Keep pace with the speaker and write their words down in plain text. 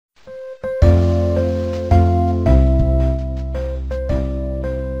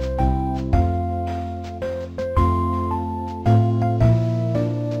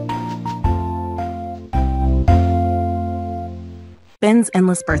Ben's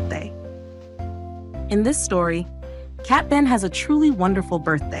endless birthday. In this story, Cat Ben has a truly wonderful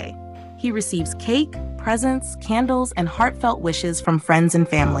birthday. He receives cake, presents, candles, and heartfelt wishes from friends and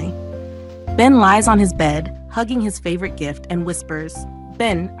family. Ben lies on his bed, hugging his favorite gift, and whispers,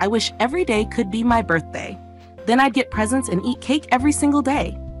 "Ben, I wish every day could be my birthday. Then I'd get presents and eat cake every single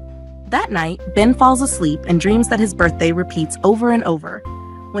day." That night, Ben falls asleep and dreams that his birthday repeats over and over.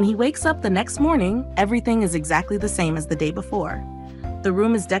 When he wakes up the next morning, everything is exactly the same as the day before. The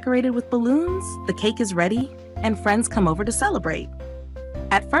room is decorated with balloons, the cake is ready, and friends come over to celebrate.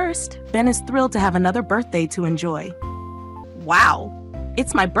 At first, Ben is thrilled to have another birthday to enjoy. Wow,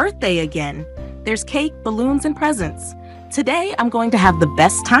 it's my birthday again. There's cake, balloons, and presents. Today, I'm going to have the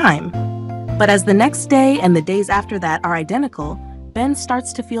best time. But as the next day and the days after that are identical, Ben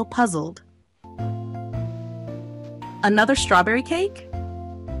starts to feel puzzled. Another strawberry cake?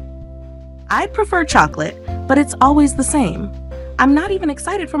 I prefer chocolate, but it's always the same. I'm not even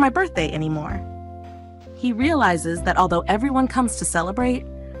excited for my birthday anymore. He realizes that although everyone comes to celebrate,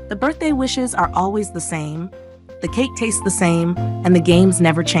 the birthday wishes are always the same, the cake tastes the same, and the games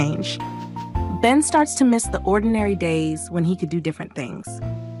never change. Ben starts to miss the ordinary days when he could do different things.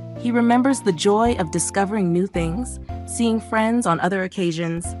 He remembers the joy of discovering new things, seeing friends on other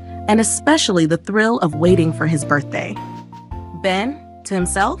occasions, and especially the thrill of waiting for his birthday. Ben, to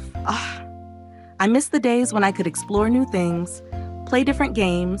himself, I miss the days when I could explore new things, play different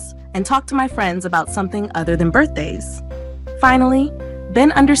games, and talk to my friends about something other than birthdays. Finally,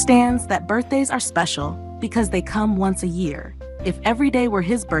 Ben understands that birthdays are special because they come once a year. If every day were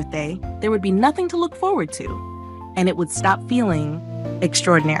his birthday, there would be nothing to look forward to, and it would stop feeling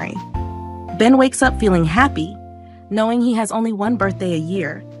extraordinary. Ben wakes up feeling happy, knowing he has only one birthday a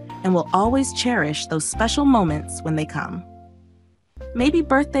year and will always cherish those special moments when they come. Maybe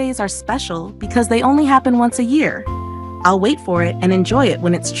birthdays are special because they only happen once a year. I'll wait for it and enjoy it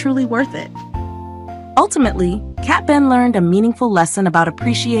when it's truly worth it. Ultimately, Cat Ben learned a meaningful lesson about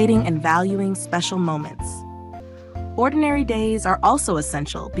appreciating and valuing special moments. Ordinary days are also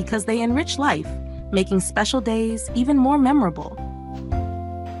essential because they enrich life, making special days even more memorable.